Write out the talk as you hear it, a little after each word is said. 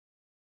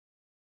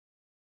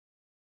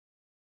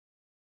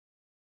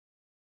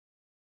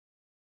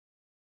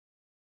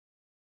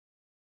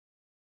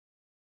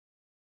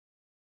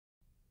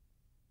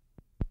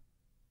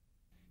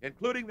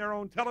including their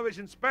own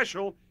television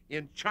special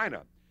in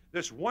China.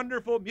 This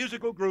wonderful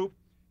musical group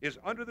is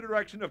under the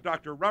direction of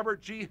Dr.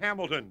 Robert G.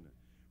 Hamilton.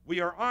 We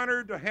are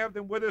honored to have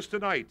them with us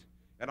tonight,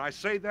 and I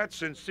say that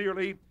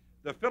sincerely,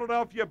 the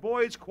Philadelphia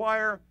Boys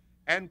Choir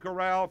and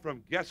Chorale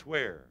from guess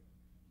where?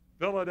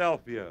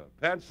 Philadelphia,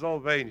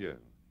 Pennsylvania.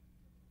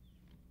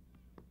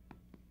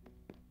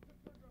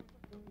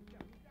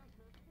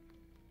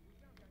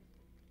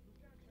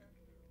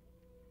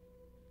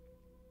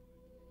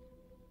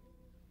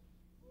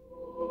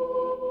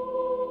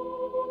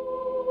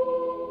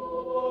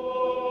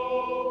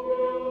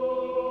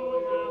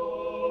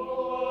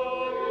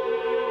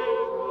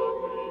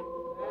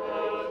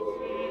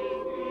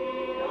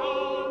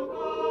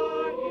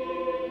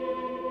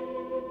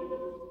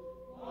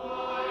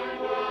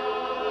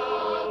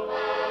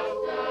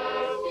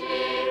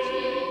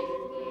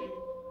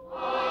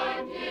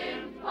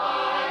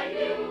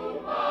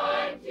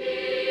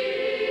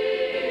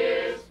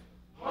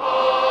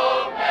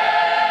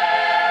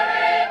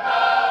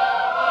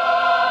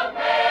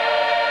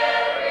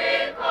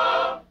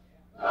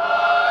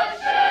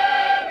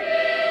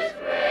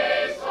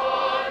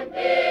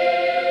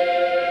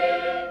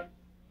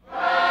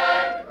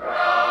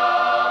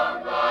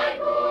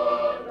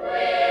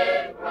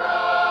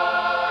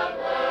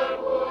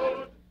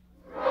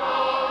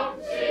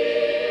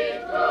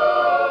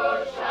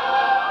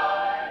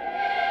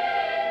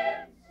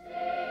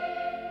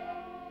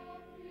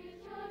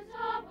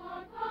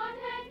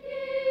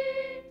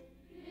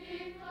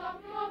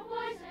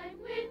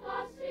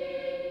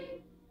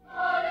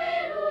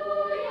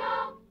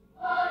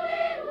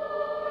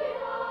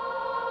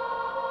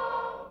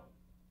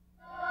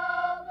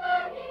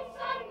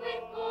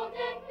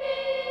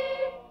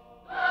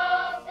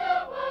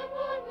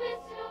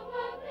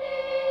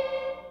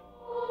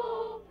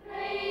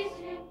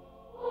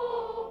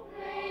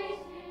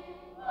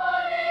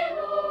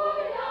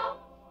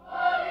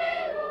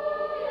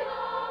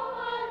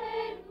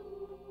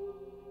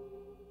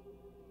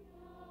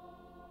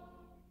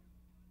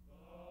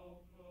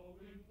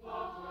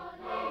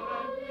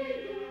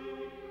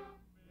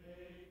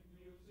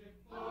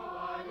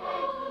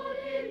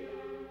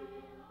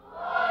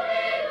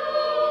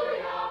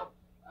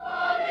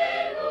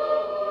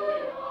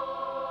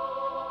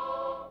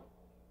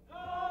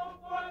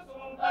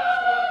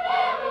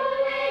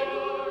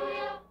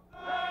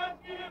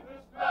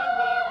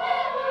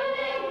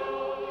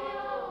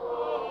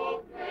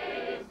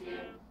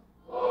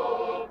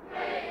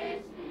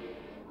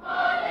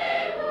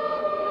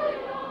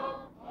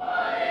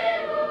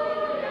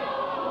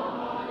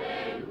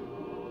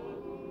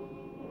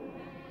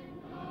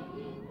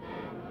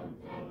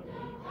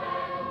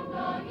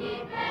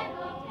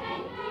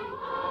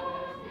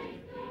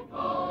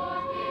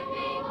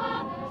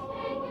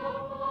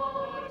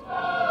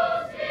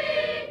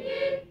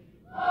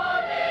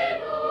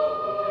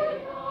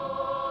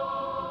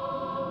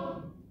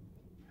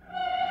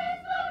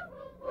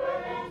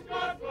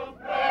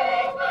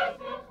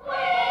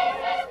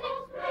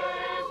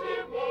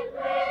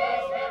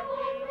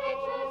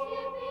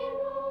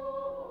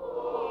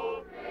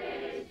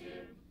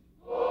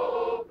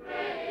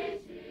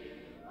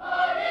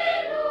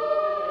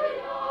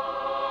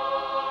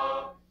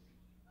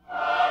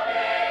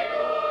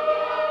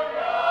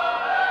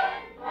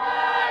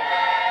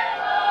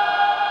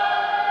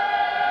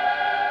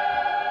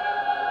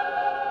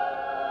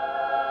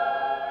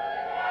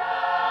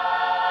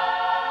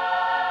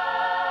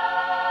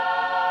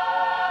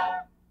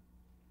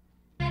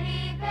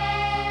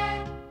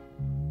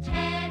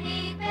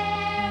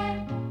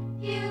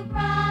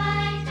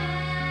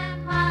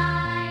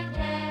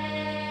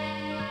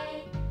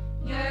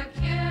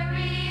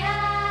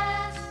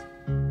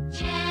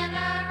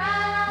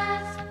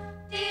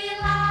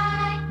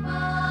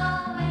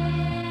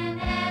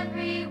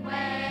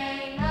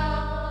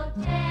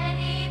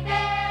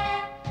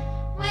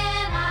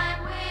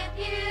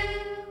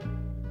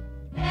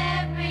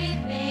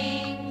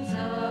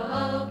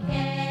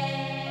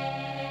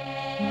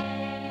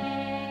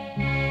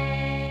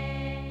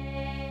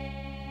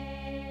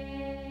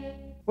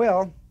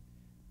 Well,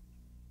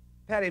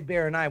 Patty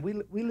Bear and I, we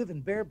live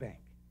in Bearbank.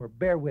 We're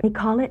Bear with. They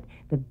call it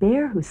The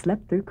Bear Who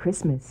Slept Through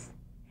Christmas.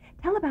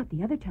 Tell about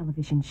the other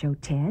television show,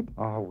 Ted.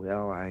 Oh,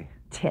 well,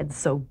 Ted's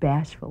so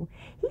bashful.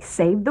 He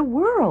saved the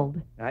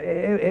world.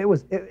 It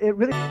really...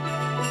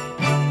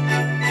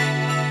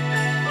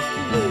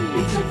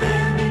 It's a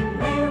very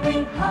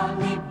merry,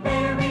 holly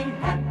berry,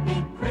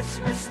 happy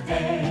Christmas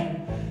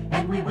day.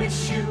 And we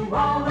wish you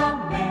all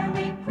a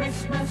Merry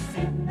Christmas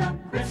in the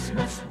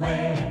Christmas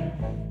way.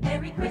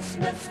 Merry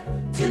Christmas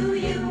to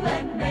you,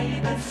 and may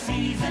the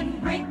season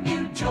bring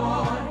you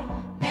joy.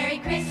 Merry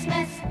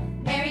Christmas,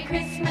 Merry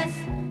Christmas,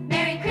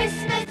 Merry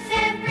Christmas,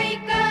 every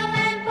girl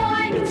and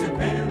boy. It's a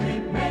very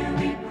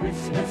Merry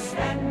Christmas,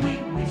 and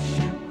we wish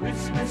you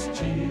Christmas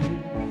cheer.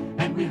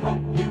 And we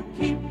hope you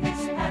keep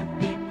this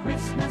happy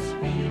Christmas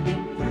feeling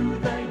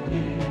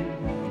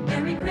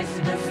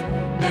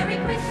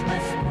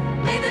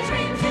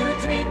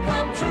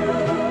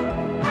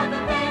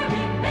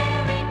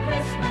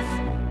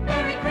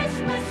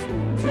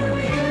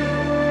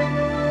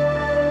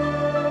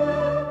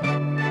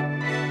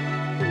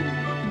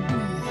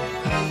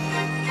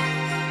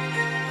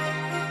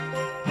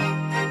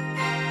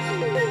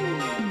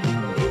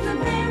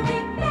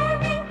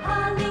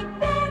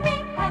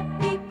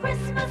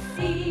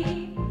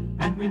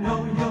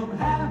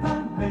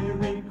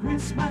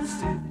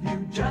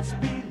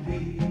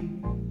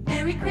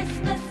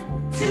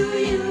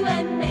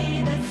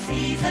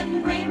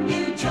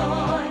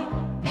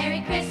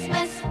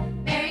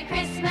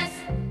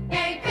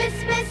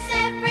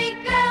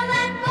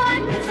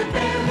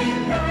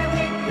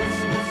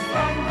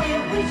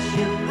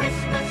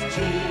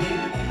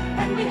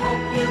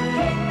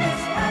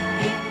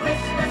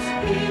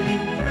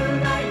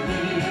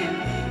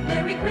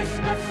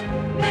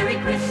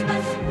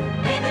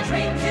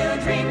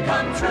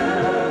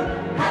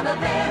Have a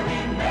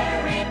very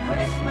Merry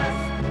Christmas.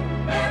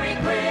 Merry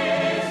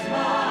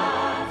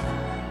Christmas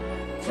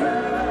to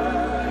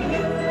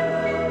you.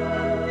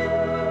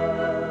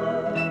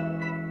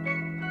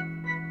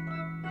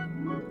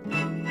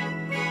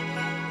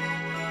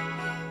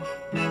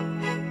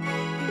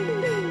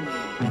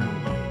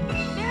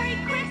 Merry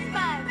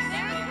Christmas!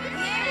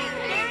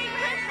 Merry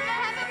Christmas!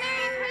 Have a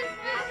Merry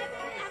Christmas!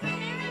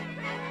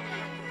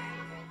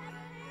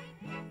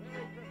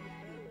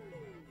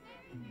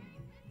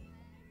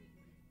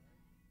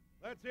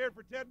 Let's hear it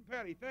for Ted and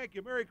Patty. Thank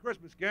you. Merry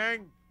Christmas,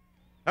 gang.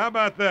 How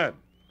about that?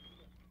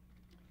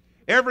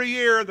 Every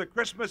year, the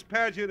Christmas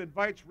pageant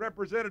invites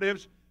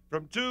representatives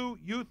from 2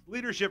 youth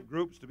leadership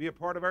groups to be a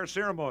part of our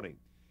ceremony.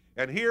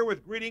 And here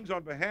with greetings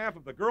on behalf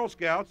of the Girl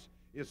Scouts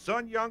is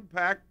Sun Young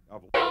Pack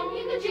of... Down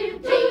in the choo,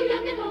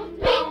 young and old,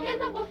 ding and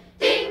the ball,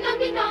 ding dong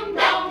ding dong,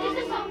 down is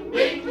the song,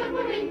 ring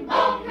ring,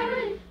 all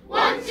caroling.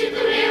 1, 2, 3,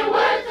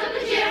 words of the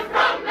cheer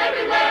from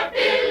everywhere,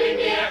 filling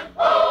the air.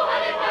 Oh,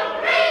 holly,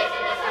 holly,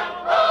 raising the sound,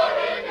 oh,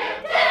 here and there,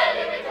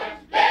 telling the time,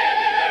 let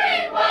it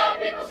ring while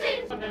people sing.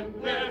 And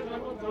their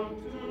trouble come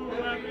to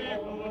every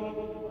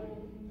boy.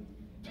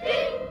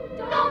 Ding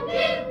dong,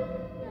 ding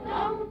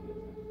dong.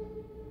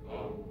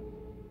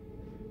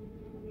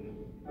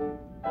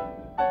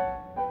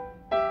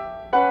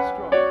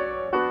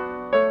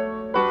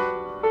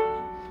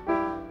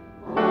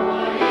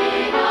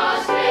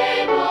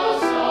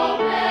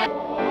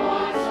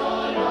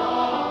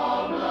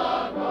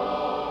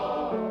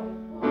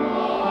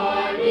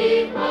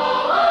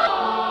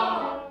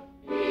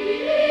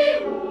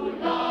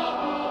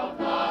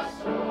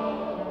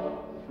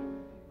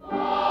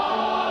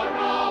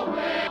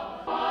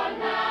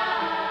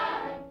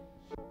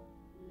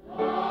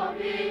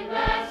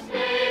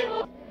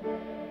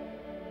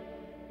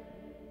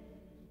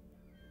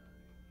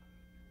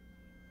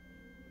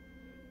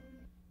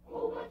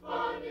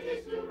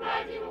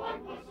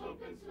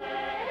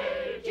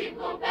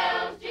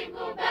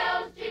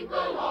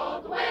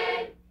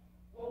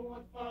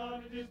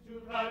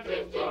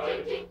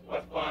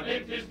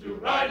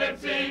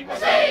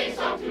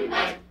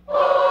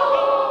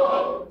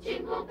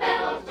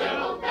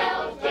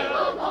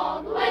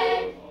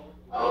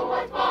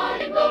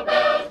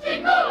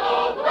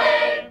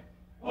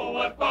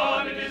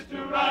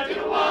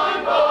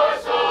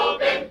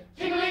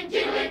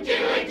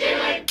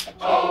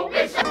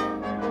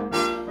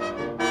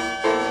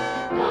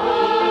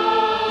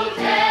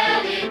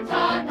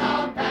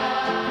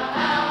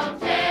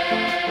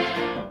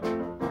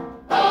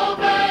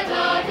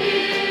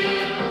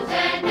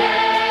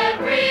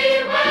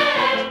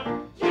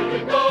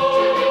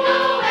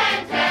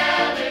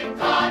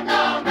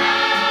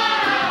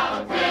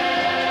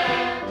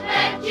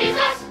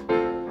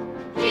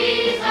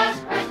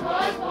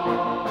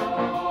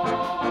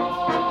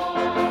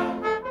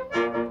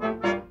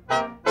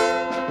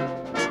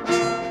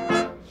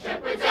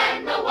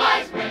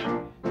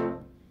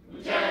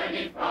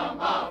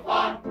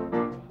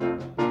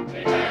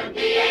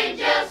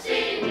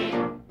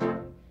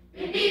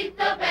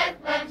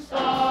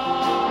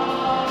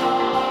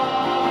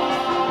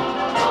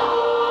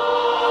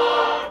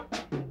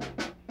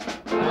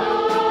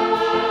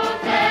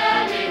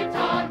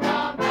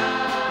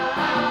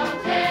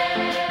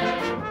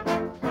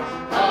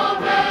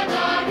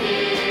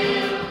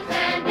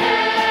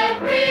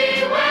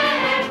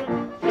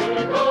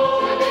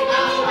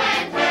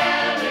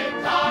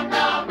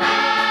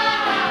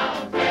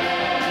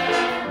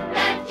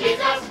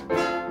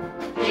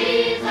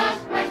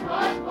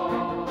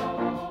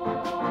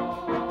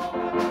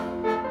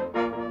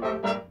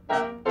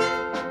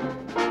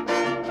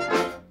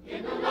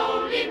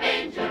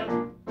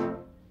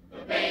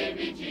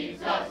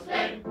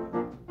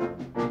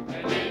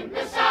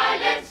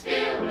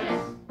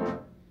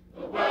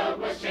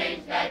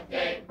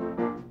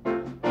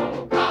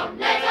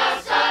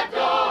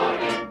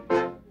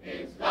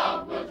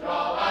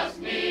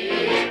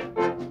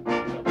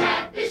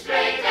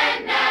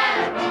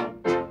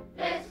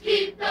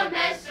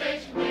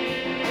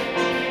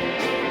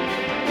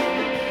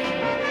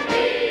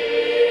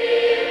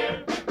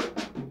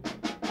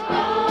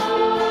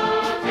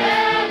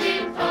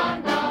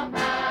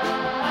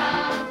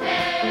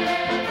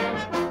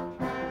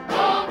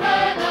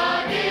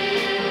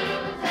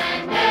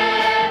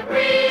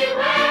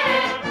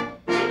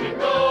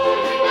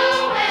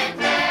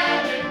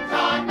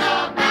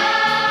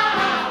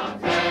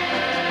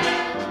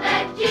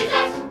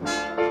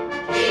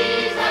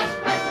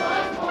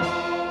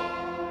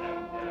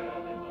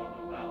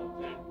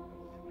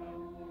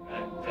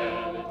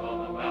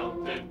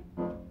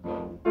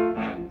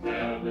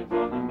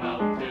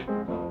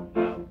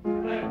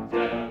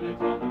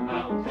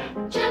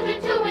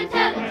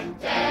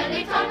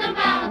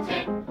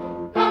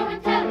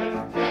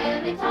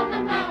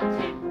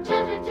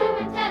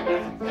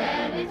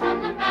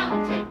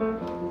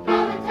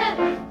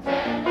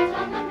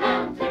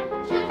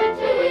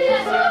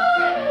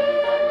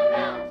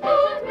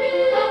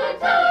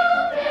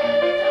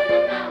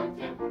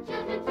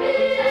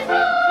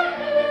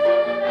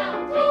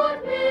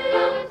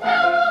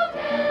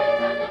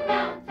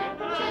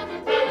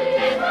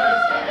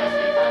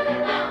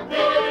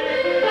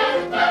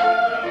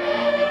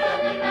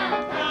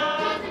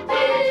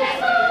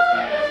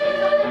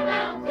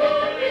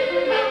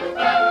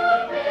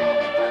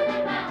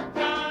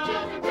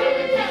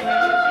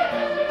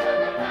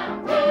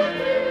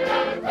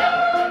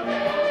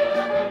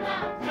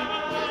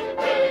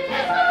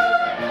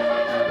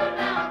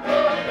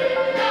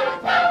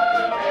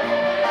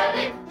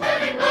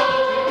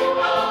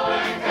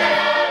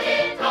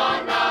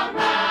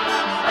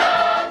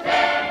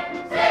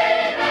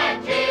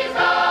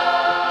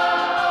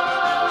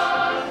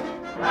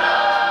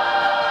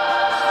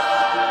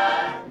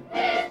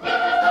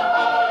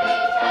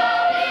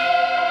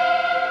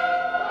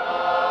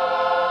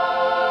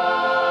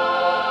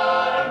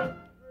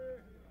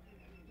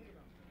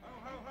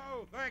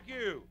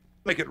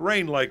 Make it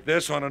rain like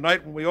this on a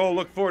night when we all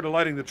look forward to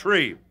lighting the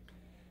tree.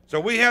 So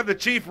we have the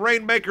chief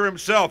rainmaker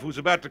himself who's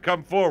about to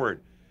come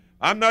forward.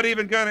 I'm not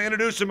even going to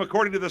introduce him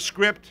according to the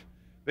script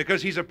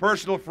because he's a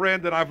personal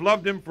friend and I've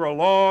loved him for a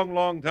long,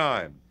 long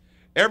time.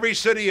 Every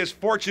city is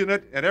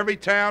fortunate and every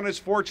town is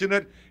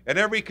fortunate and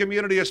every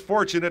community is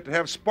fortunate to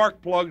have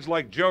spark plugs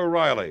like Joe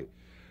Riley.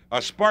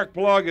 A spark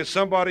plug is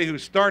somebody who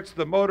starts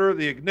the motor,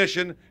 the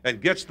ignition,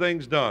 and gets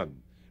things done.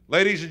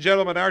 Ladies and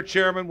gentlemen, our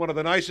chairman, one of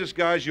the nicest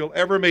guys you'll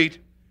ever meet,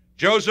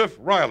 Joseph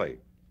Riley.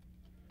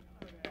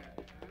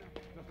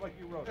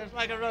 Just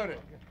like I wrote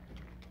it.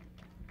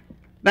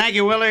 Thank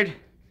you, Willard.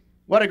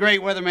 What a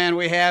great weatherman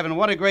we have, and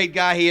what a great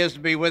guy he is to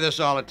be with us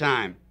all the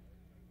time.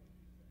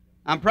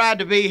 I'm proud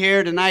to be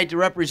here tonight to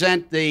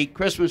represent the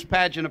Christmas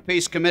Pageant of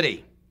Peace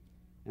Committee.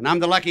 And I'm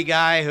the lucky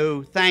guy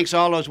who thanks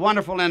all those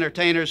wonderful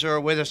entertainers who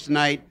are with us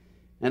tonight,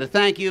 and to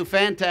thank you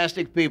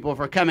fantastic people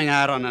for coming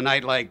out on a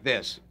night like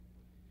this.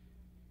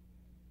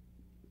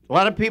 A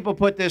lot of people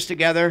put this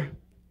together,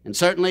 and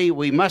certainly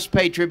we must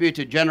pay tribute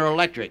to General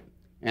Electric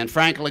and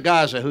Frank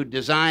Lagaza, who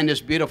designed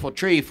this beautiful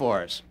tree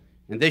for us.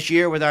 And this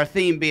year, with our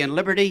theme being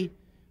Liberty,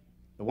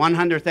 the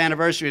 100th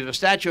anniversary of the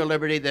Statue of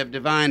Liberty, they've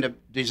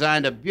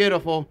designed a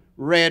beautiful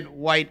red,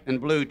 white, and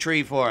blue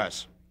tree for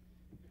us.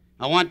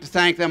 I want to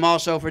thank them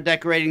also for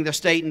decorating the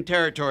state and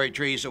territory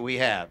trees that we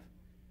have.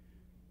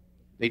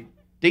 The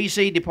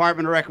D.C.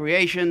 Department of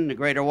Recreation, the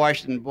Greater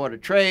Washington Board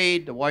of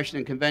Trade, the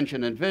Washington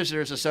Convention and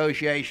Visitors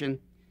Association,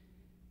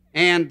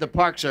 and the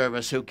Park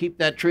Service, who keep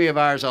that tree of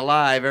ours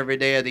alive every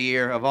day of the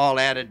year, have all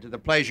added to the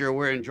pleasure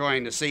we're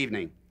enjoying this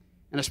evening.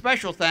 And a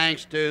special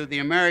thanks to the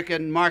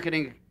American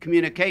Marketing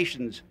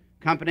Communications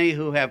Company,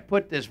 who have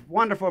put this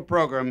wonderful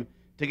program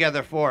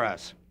together for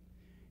us.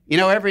 You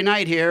know, every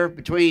night here,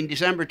 between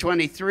December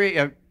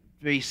 23,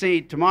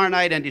 tomorrow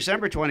night and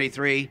December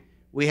 23,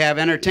 we have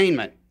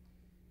entertainment.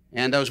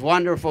 And those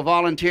wonderful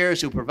volunteers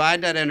who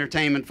provide that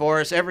entertainment for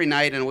us every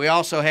night, and we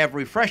also have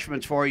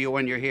refreshments for you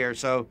when you're here.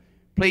 So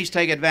please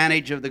take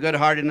advantage of the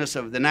good-heartedness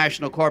of the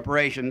national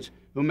corporations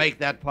who make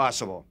that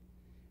possible.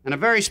 And a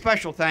very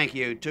special thank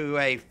you to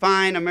a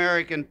fine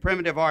American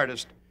primitive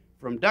artist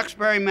from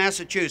Duxbury,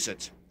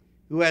 Massachusetts,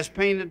 who has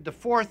painted the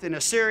fourth in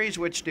a series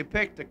which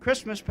depict the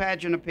Christmas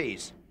Pageant of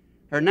Peace.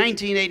 Her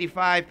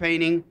 1985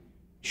 painting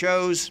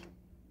shows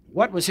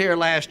what was here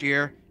last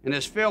year and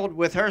is filled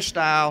with her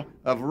style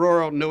of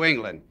rural New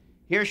England.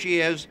 Here she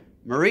is,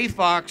 Marie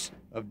Fox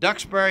of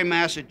Duxbury,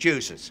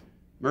 Massachusetts.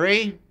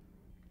 Marie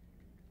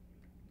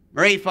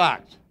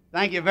Fox.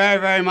 Thank you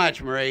very, very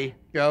much, Marie.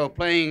 Joe,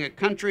 playing a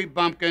country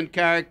bumpkin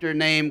character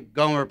named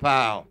Gomer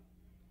Pyle.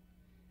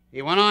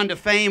 He went on to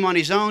fame on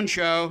his own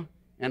show,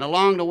 and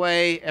along the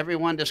way,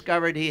 everyone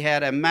discovered he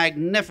had a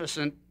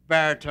magnificent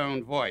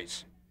baritone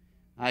voice.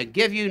 I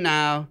give you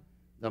now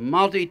the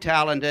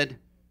multi-talented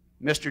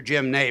Mr.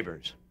 Jim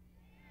Nabors.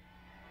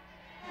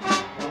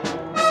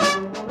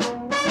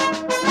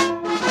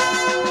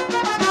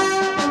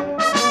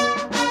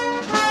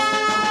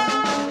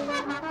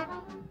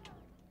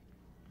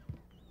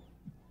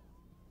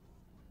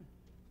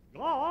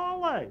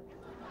 Golly!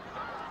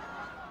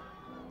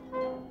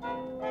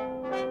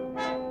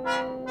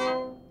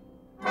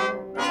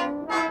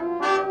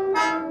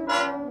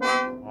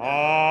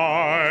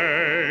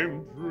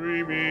 I'm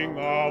dreaming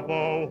of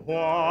a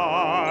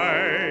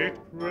white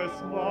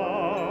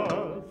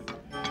Christmas,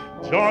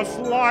 just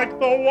like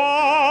the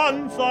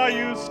ones I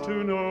used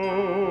to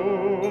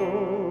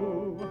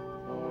know,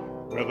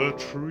 where the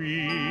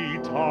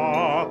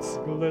treetops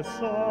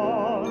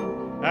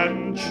glisten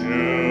and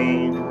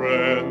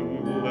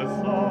children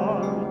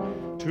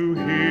listen to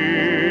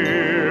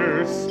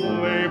hear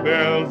sleigh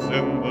bells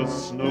in the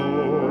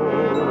snow.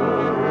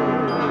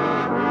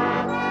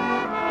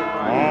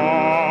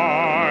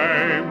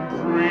 I'm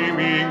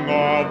dreaming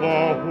of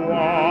a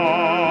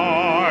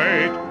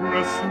white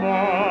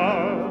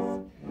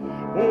Christmas,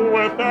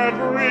 with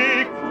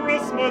every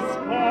Christmas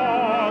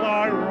card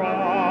I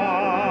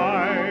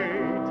write.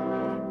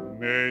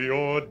 May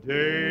your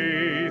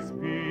days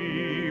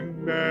be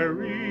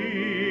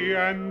merry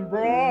and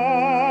bright,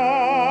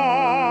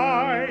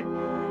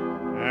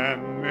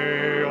 and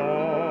may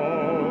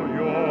all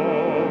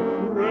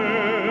your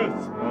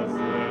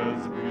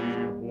Christmases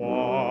be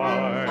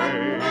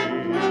white.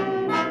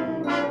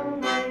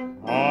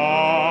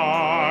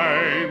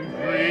 I'm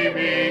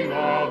dreaming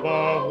of a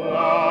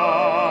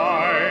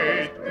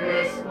white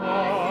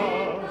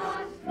Christmas,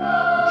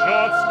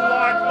 just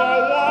like the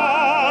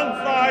ones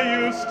I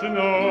used to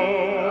know,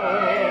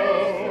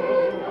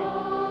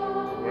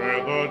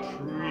 where the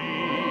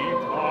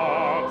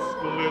treetops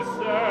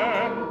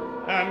glisten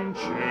and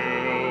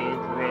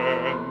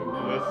children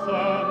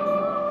listen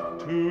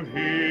to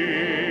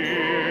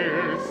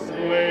hear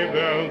sleigh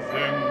bells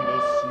in the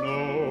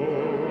snow.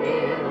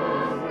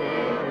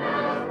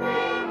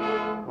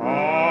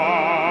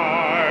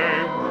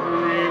 I'm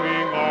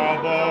dreaming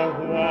of a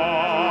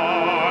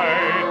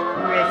white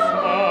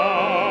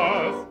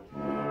Christmas,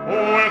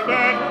 with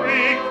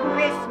every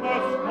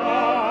Christmas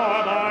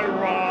card I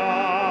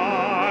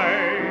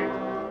write.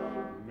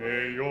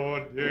 May your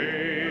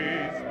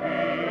days be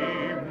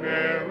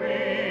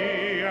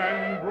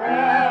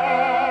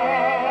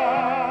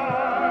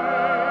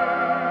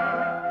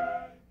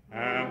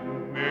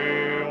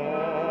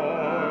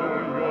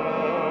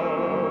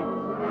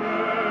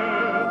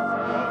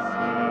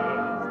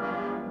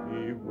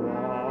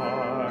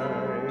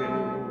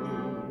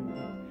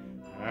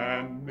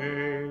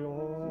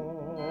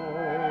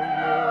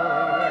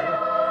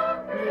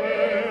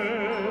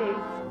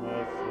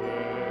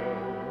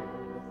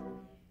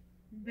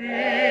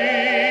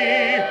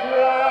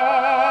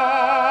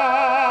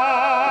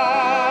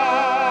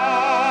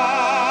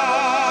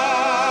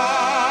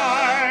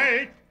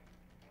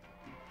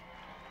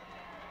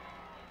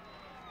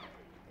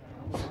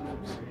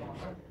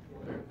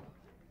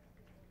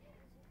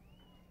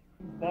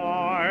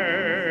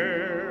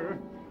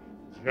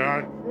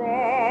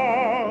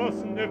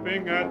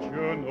nipping at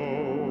your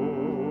nose.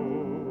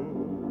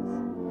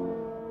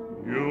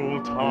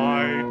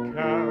 Yuletide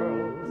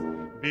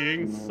carols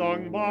being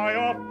sung by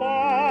a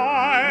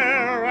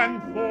fire,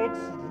 and folks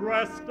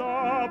dressed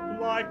up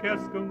like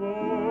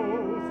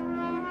Eskimos.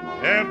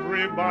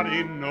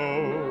 Everybody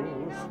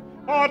knows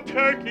a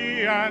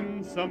turkey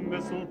and some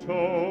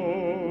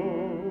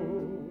mistletoe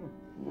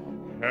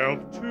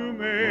help to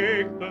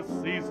make the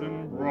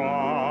season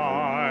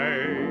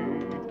bright.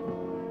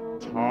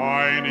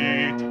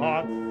 Tiny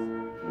tots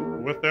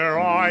with their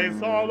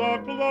eyes all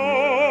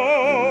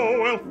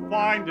aglow will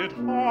find it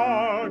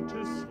hard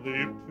to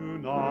sleep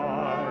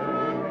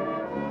tonight.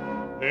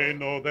 They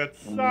know that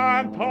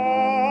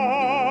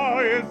Santa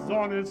is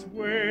on his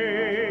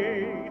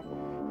way.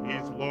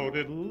 He's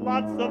loaded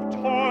lots of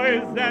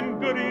toys and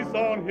goodies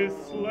on his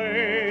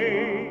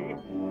sleigh.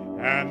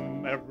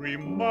 And every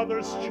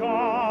mother's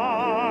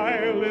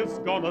child is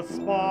gonna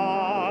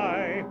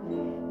spy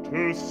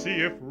to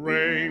see if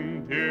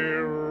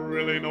reindeer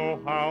really know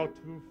how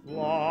to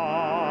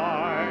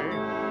fly.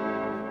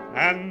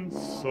 And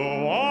so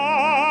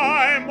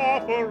I'm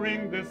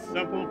offering this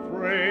simple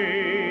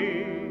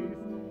phrase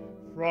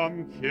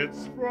from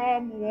kids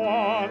from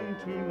 1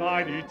 to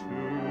 92.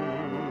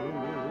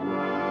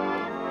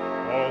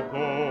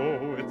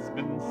 Although it's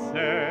been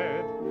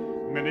said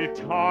many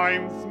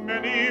times,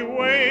 many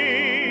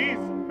ways,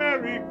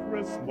 Merry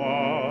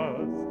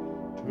Christmas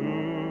to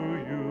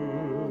you.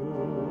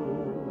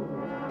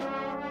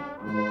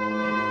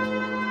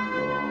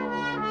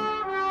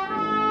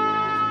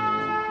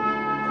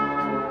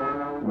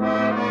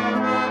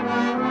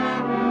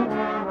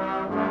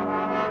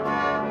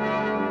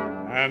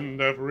 And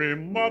every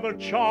mother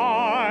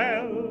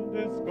child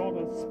is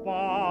gonna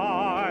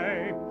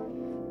spy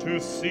to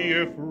see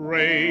if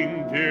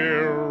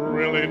reindeer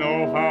really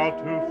know how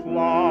to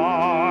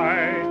fly.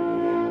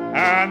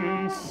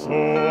 And so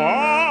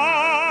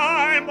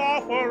I'm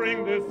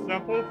offering this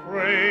simple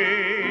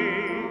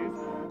phrase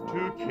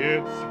to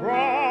kids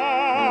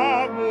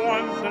from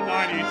 1 to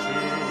 92.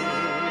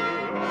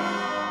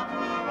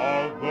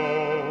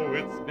 Although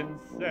it's been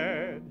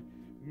said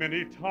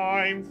many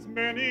times,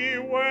 many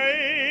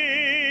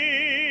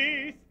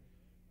ways,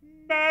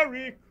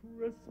 Merry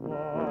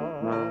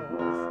Christmas,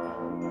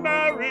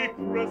 Merry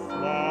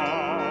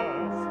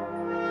Christmas,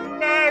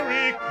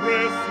 Merry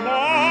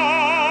Christmas.